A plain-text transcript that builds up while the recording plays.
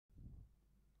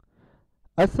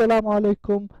Assalamu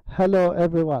alaikum. Hello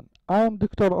everyone. I am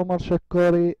Dr. Omar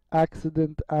Shakori,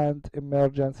 accident and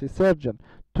emergency surgeon.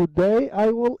 Today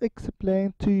I will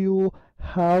explain to you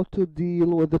how to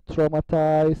deal with a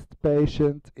traumatized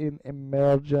patient in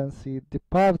emergency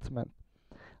department.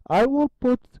 I will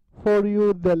put for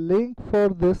you the link for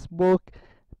this book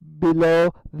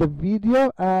below the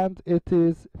video, and it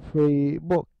is free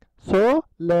book. So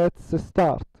let's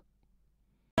start.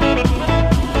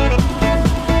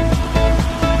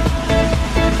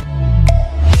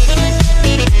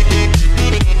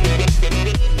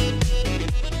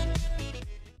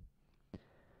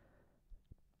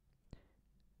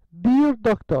 Dear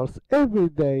doctors, every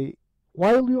day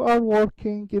while you are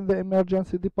working in the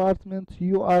emergency department,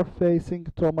 you are facing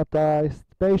traumatized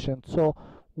patients. So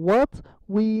what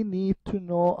we need to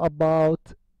know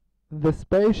about this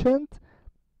patient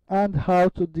and how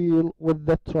to deal with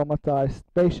the traumatized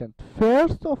patient.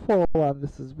 First of all, and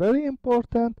this is very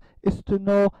important, is to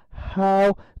know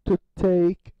how to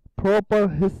take proper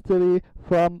history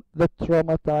from the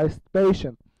traumatized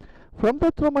patient. From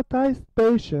the traumatized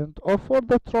patient, or for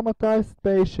the traumatized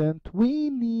patient, we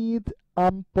need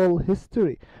ample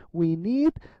history. We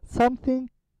need something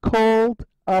called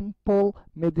ample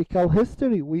medical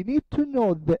history. We need to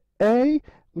know the A,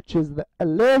 which is the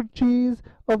allergies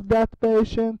of that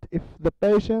patient, if the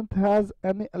patient has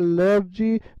any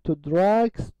allergy to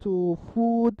drugs, to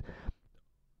food,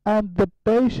 and the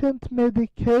patient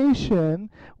medication.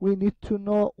 We need to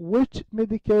know which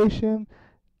medications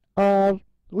are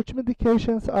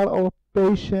our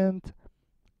patient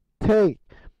take.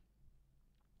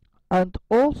 And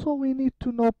also we need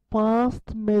to know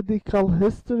past medical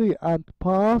history and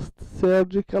past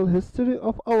surgical history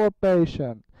of our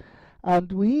patient.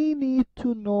 And we need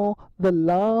to know the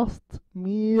last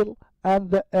meal and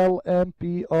the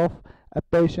LMP of a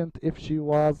patient if she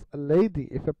was a lady,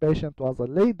 if a patient was a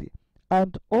lady.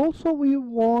 And also we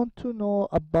want to know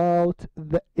about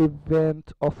the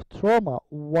event of trauma,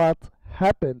 what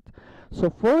happened. So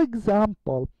for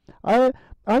example, I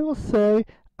will say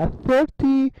a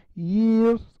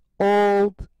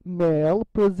 30-year-old male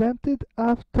presented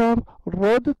after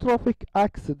road traffic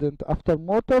accident, after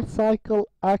motorcycle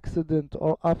accident,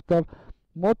 or after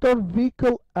motor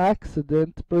vehicle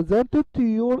accident, presented to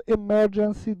your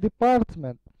emergency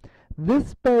department.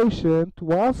 This patient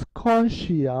was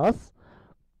conscious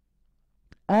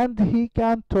and he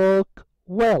can talk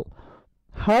well.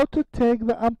 How to take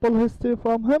the ample history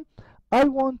from him? I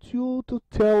want you to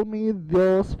tell me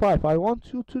those 5. I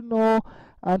want you to know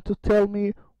and to tell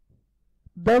me,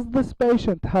 does this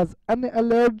patient has any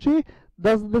allergy?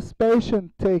 Does this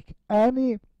patient take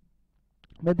any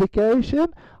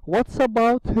medication? What's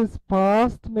about his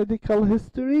past medical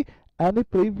history? Any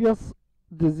previous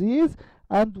disease?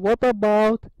 And what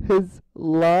about his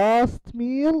last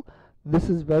meal? This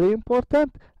is very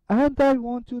important. And I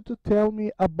want you to tell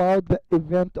me about the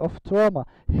event of trauma.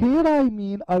 Here I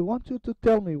mean, I want you to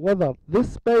tell me whether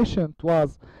this patient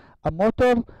was a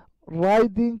motor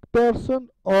riding person,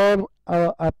 or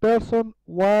a person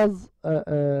was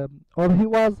or he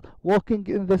was walking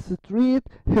in the street,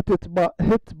 hit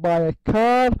by a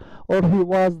car, or he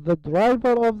was the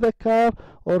driver of the car,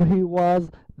 or he was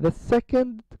the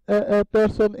second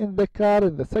person in the car,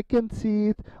 in the second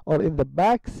seat or in the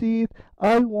back seat.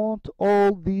 I want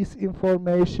all this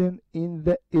information in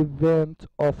the event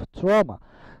of trauma.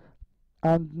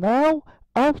 And now,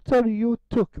 after you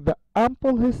took the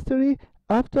ample history,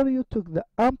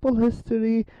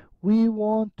 we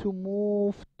want to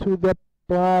move to the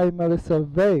primary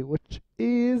survey, which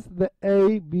is the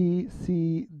A, B,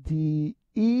 C, D,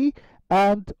 E,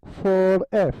 and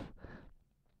 4F.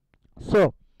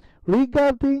 So,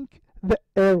 regarding the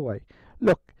airway,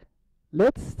 look,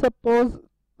 let's suppose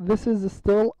this is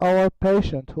still our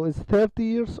patient who is 30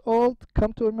 years old,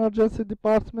 come to emergency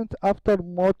department after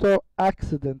motor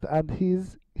accident, and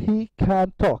he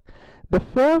can talk. The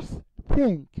first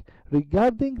thing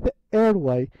regarding the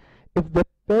airway, if the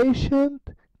patient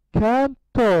can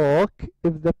talk,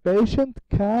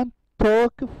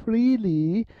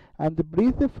 freely and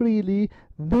breathe freely,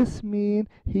 this means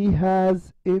he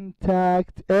has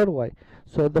intact airway.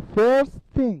 So the first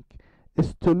thing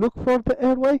is to look for the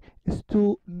airway, is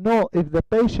to know if the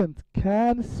patient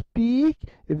can speak,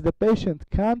 if the patient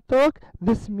can talk.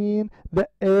 This means the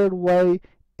airway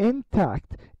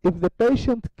intact. If the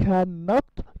patient cannot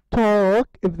talk,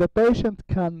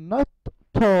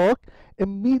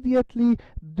 immediately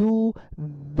do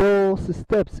those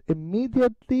steps.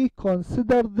 Immediately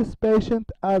consider this patient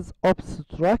as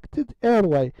obstructed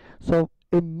airway. So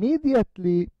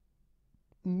immediately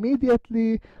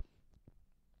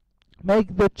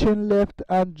Make the chin lift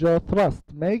and jaw thrust.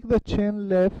 Make the chin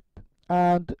lift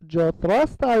and jaw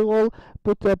thrust. I will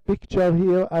put a picture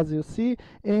here as you see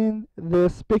in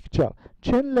this picture.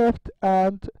 Chin lift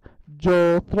and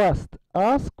jaw thrust.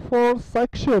 Ask for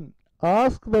suction.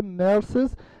 Ask the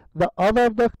nurses, the other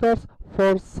doctors,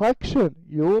 for suction.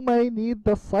 You may need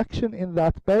the suction in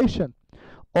that patient.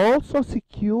 Also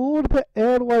secure the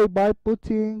airway by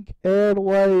putting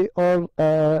airway or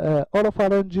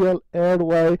oropharyngeal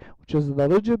airway, which is the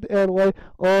rigid airway,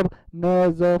 or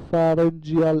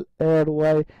nasopharyngeal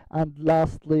airway, and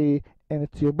lastly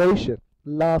intubation.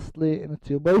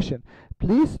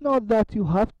 Please note that you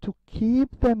have to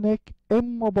keep the neck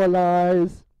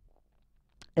immobilized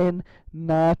in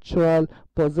natural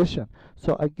position.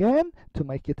 So again, to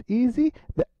make it easy,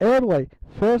 the airway,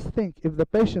 first thing, if the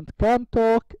patient can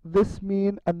talk, this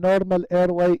means a normal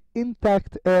airway,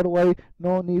 intact airway,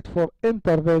 no need for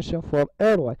intervention for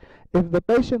airway. If the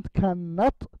patient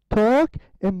cannot talk,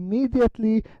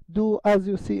 immediately do as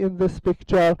you see in this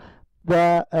picture,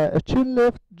 the chin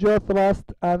lift, jaw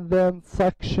thrust, and then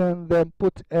suction, then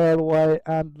put airway,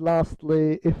 and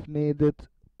lastly, if needed,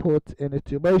 put in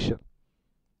intubation.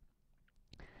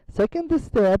 Second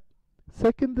step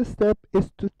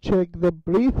is to check the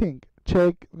breathing.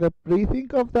 Check the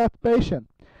breathing of that patient.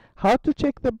 How to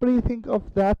check the breathing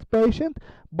of that patient?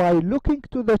 By looking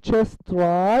to the chest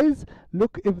rise.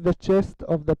 Look if the chest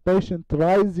of the patient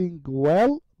rising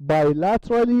well,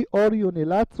 bilaterally or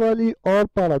unilaterally or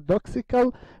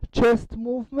paradoxical chest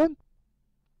movement.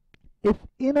 If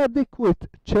inadequate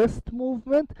chest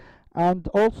movement, and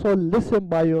also listen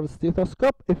by your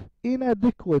stethoscope. If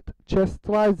inadequate chest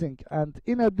rising and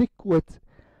inadequate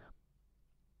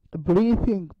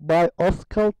breathing by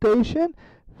auscultation,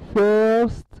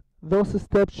 first those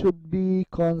steps should be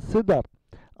considered.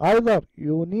 Either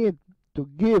you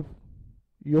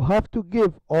have to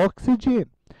give oxygen,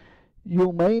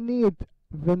 you may need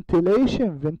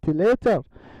ventilator,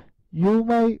 you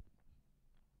may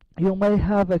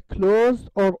have a closed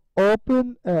or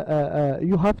open,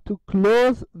 you have to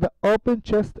close the open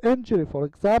chest injury. For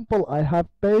example, I have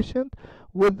patient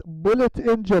with bullet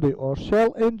injury or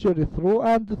shell injury through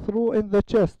and through in the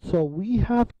chest. So we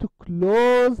have to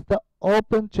close the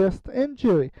open chest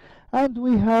injury, and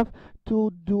we have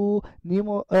to do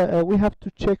we have to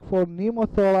check for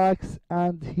pneumothorax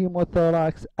and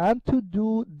hemothorax, and to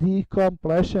do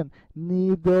decompression,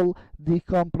 needle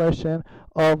decompression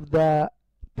of the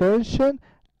tension,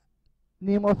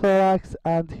 pneumothorax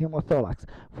and hemothorax.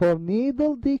 For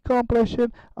needle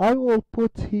decompression, I will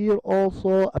put here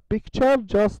also a picture.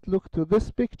 Just look to this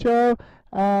picture,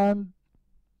 and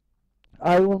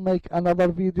I will make another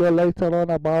video later on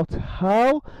about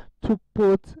how to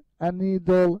put a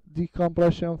needle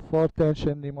decompression for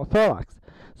tension pneumothorax.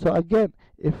 So again,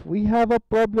 if we have a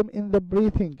problem in the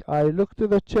breathing, I look to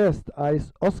the chest, I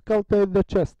auscultate the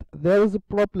chest, there is a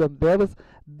problem, there is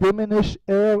diminished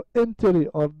air entry,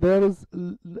 or there is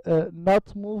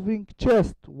not moving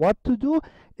chest. What to do?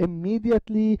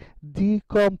 Immediately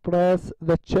decompress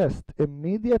the chest.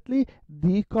 Immediately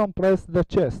decompress the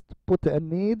chest. Put a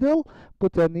needle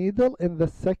in the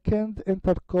second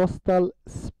intercostal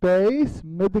space,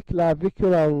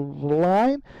 mid-clavicular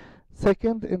line,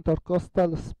 second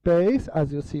intercostal space,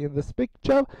 as you see in this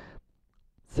picture,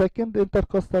 second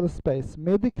intercostal space,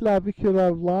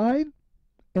 mid-clavicular line,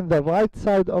 in the right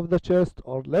side of the chest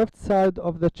or left side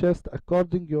of the chest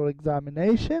according your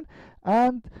examination,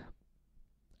 and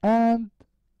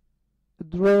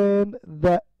drain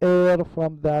the air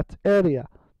from that area.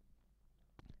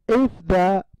 If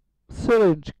the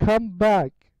syringe come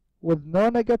back with no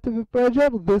negative pressure,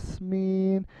 this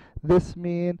mean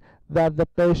that the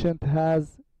patient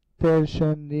has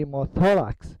tension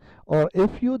pneumothorax. Or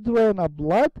if you drain a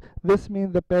blood, this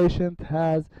means the patient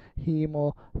has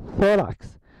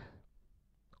hemothorax.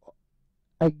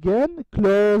 Again,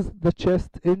 close the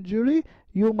chest injury.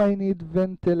 You may need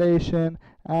ventilation,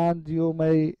 and you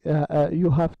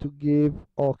have to give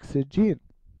oxygen.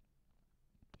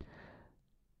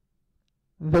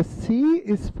 The C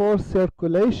is for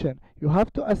circulation. You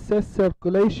have to assess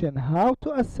circulation. How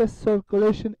to assess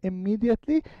circulation?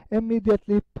 Immediately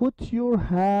put your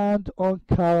hand on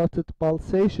carotid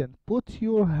pulsation. Put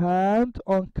your hand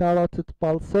on carotid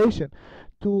pulsation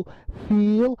to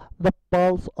feel the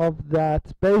pulse of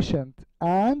that patient.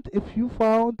 And if you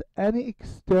found any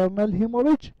external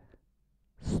hemorrhage,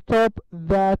 stop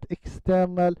that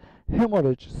external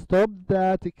hemorrhage. Stop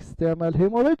that external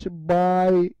hemorrhage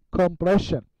by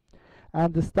compression,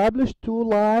 and establish two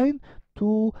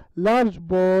large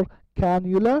bore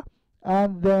cannula,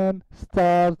 and then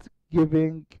start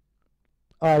giving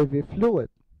IV fluid.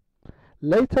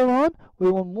 Later on,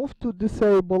 we will move to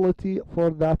disability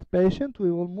for that patient.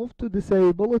 We will move to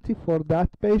disability for that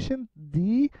patient,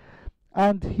 D,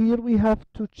 and here we have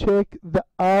to check the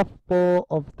AFPO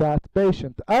of that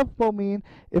patient. AFPO means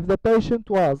if the patient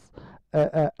was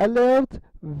alert,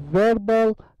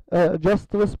 verbal,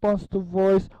 just response to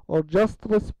voice, or just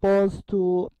response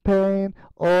to pain,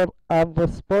 or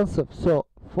unresponsive. So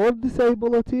for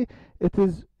disability,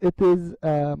 there's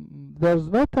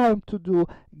no time to do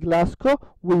Glasgow.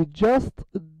 We just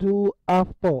do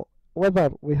AFPO.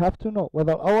 Whether we have to know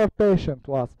whether our patient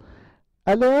was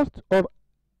alert or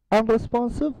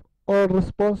unresponsive, or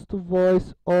response to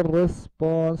voice, or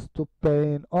response to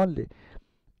pain only.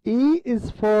 E is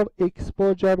for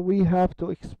exposure. We have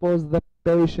to expose the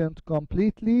patient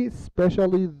completely,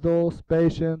 especially those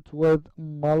patients with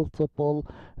multiple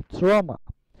trauma.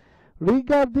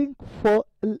 Regarding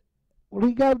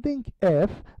F,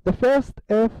 the first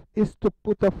F is to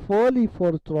put a Foley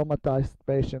for traumatized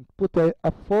patient. Put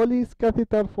a Foley's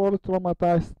catheter for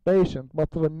traumatized patient. But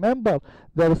remember,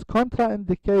 there is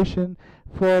contraindication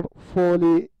for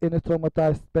Foley in a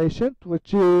traumatized patient,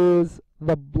 which is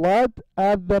the blood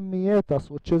at the meatus,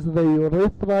 which is the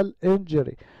urethral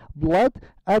injury. Blood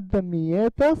at the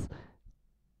meatus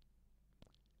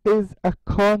is a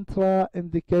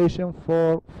contraindication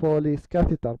for Foley's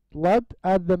catheter. Blood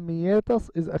at the meatus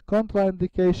is a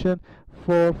contraindication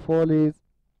for Foley's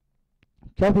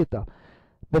catheter.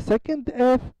 The second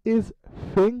F is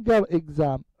finger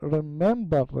exam.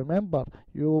 Remember,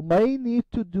 you may need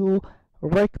to do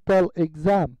rectal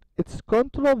exam. It's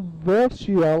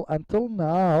controversial until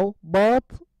now, but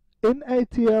in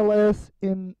ATLS,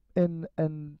 in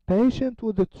patient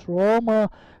with a trauma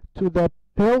to the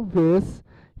pelvis,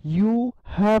 you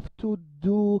have to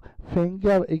do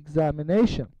finger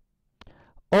examination.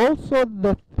 Also,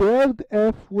 the third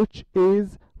F, which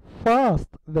is fast.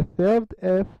 The third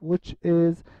F, which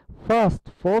is fast,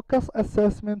 focus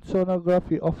assessment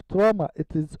sonography of trauma.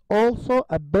 It is also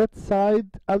a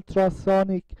bedside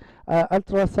ultrasonic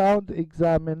ultrasound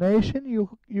examination.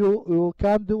 You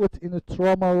can do it in a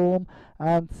trauma room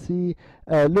and see,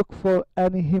 look for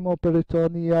any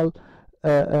hemiperitoneal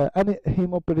any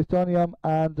hemiperitoneum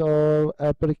and or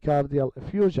pericardial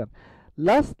effusion.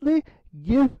 Lastly,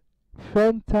 give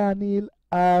fentanyl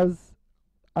as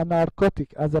a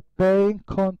narcotic, as a pain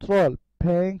control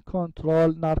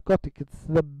narcotic. It's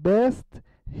the best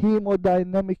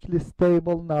hemodynamically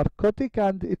stable narcotic,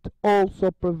 and it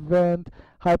also prevents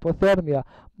hypothermia.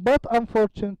 But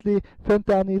unfortunately,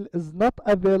 fentanyl is not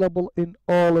available in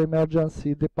all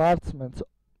emergency departments.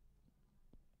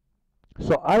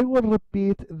 So I will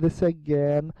repeat this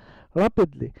again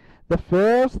rapidly. The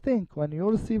first thing when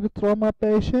you receive a trauma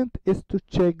patient is to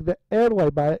check the airway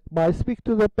by speak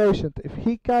to the patient. If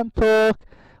he can talk,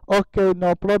 okay,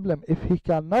 no problem. If he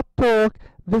cannot talk,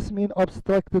 this means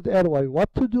obstructed airway.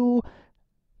 What to do?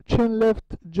 Chin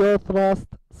lift, jaw thrust,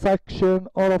 suction,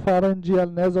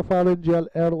 oropharyngeal, nasopharyngeal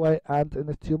airway, and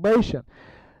intubation.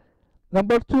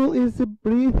 Number 2 is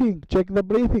breathing. Check the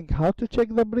breathing. How to check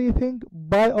the breathing?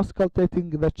 By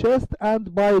auscultating the chest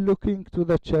and by looking to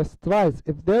the chest rise.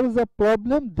 If there is a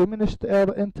problem, diminished air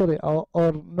entry or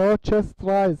no chest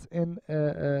rise in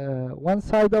one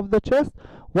side of the chest,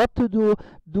 what to do?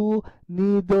 Do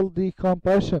needle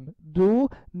decompression. Do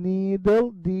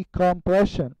needle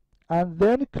decompression. And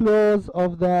then close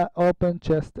of the open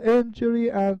chest injury,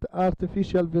 and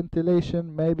artificial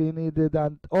ventilation may be needed,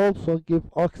 and also give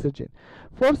oxygen.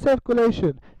 For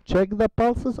circulation, check the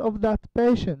pulses of that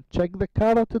patient. Check the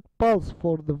carotid pulse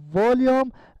for the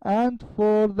volume and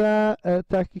for the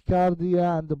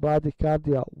tachycardia and the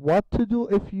bradycardia. What to do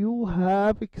if you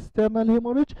have external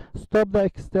hemorrhage? Stop the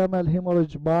external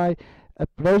hemorrhage by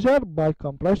pressure, by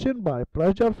compression, by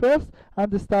pressure first,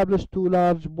 and establish 2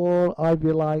 large bore IV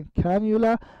line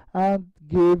cannula and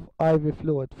give IV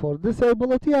fluid. For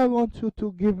disability, I want you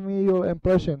to give me your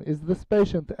impression. Is this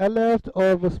patient alert,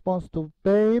 or response to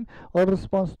pain, or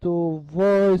response to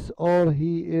voice, or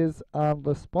he is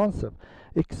unresponsive?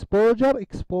 Exposure,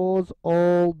 expose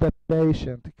all the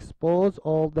patient. Expose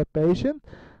all the patient.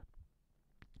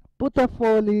 Put a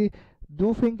Foley,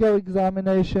 do finger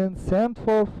examination, send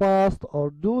for fast, or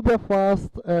do the fast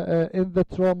in the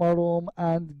trauma room,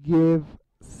 and give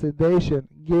sedation,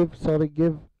 give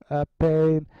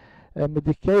pain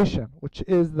medication, which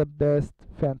is the best,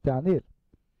 fentanyl.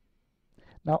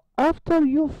 Now, after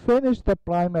you finish the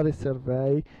primary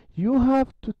survey, you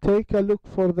have to take a look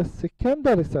for the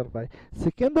secondary survey.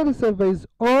 Secondary survey is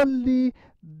only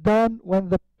done when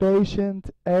the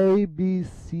patient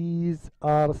ABCs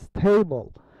are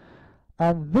stable.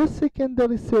 And this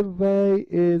secondary survey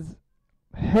is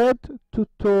head to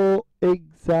toe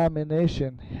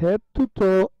examination, head to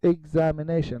toe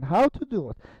examination. How to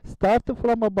do it? Start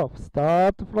from above,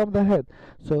 start from the head.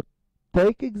 So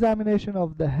take examination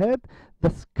of the head, the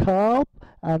scalp,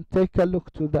 and take a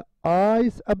look to the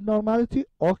eyes abnormality,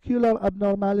 ocular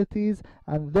abnormalities,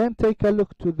 and then take a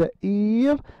look to the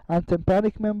ear and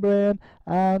tympanic membrane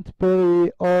and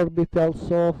periorbital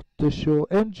soft tissue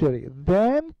injury.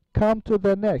 Then come to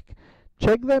the neck.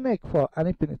 Check the neck for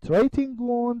any penetrating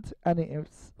wounds, any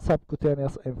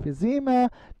subcutaneous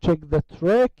emphysema, check the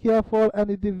trachea for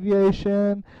any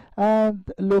deviation,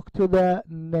 and look to the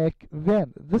neck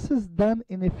vein. This is done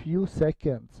in a few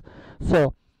seconds.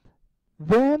 So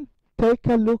then take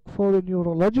a look for a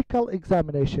neurological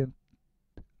examination.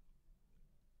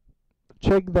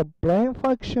 Check the brain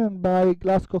function by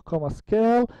Glasgow Coma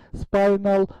Scale,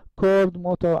 spinal cord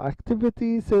motor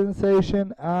activity,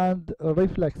 sensation, and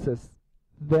reflexes.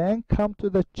 Then come to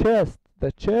the chest.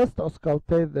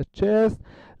 Auscultate the chest,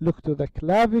 look to the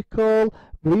clavicle,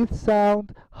 breath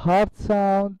sound, heart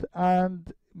sound,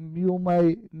 and you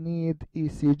may need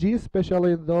ECG,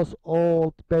 especially in those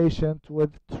old patients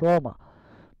with trauma.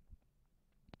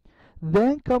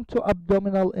 Then come to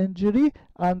abdominal injury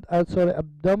and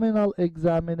abdominal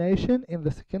examination in the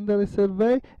secondary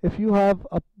survey. If you have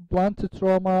a blunt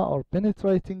trauma or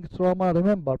penetrating trauma,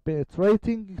 remember,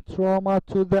 penetrating trauma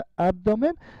to the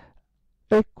abdomen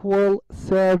equal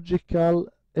surgical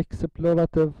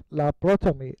explorative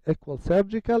laparotomy.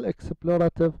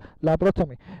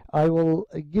 I will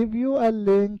give you a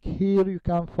link here. You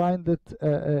can find it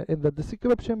in the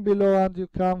description below, and you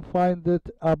can find it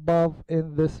above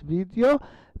in this video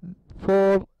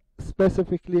for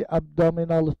specifically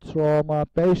abdominal trauma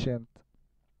patient.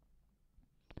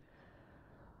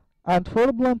 And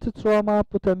for blunt trauma,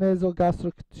 put a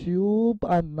nasogastric tube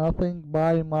and nothing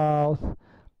by mouth.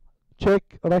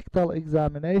 Check rectal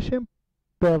examination,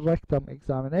 per rectum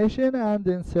examination, and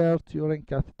insert urine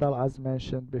catheter as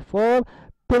mentioned before.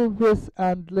 Pelvis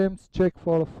and limbs, check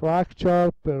for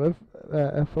fractures and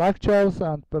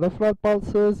peripheral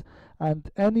pulses,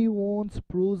 and any wounds,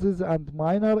 bruises, and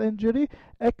minor injury.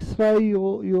 X-ray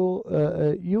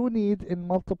you need in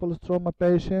multiple trauma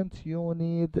patients. You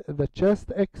need the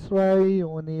chest X-ray,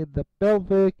 you need the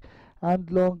pelvic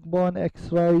and long bone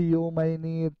X-ray, you may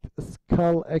need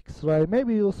skull X-ray. May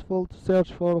be useful to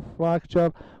search for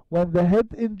fracture when the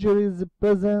head injury is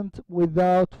present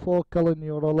without focal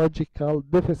neurological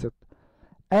deficit.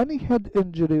 Any head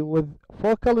injury with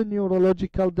focal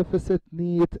neurological deficit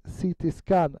need CT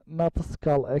scan, not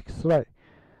skull X-ray.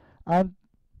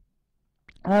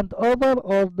 And other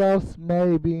orders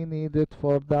may be needed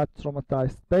for that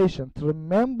traumatized patient.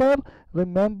 Remember,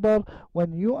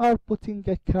 when you are putting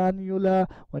a cannula,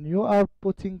 when you are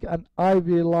putting an IV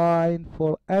line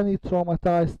for any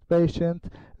traumatized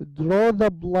patient, draw the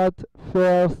blood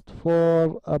first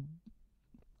for a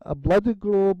blood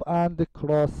group and a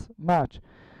cross match.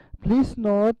 Please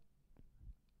note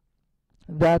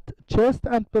that chest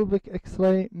and pelvic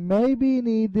X-ray may be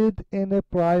needed in a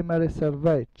primary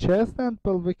survey. Chest and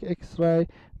pelvic X-ray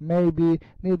may be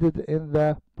needed in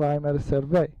the primary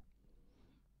survey.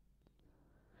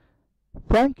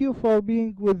 Thank you for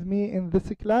being with me in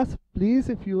this class. Please,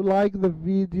 if you like the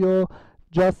video,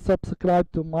 just subscribe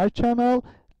to my channel,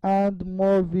 and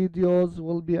more videos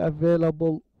will be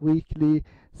available weekly.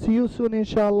 See you soon,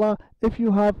 inshallah. If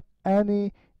you have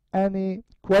any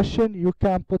question, you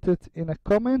can put it in a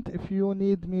comment. If you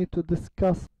need me to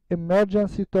discuss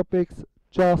emergency topics,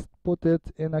 just put it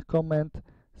in a comment.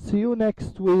 See you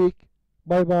next week.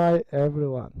 Bye bye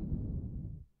everyone.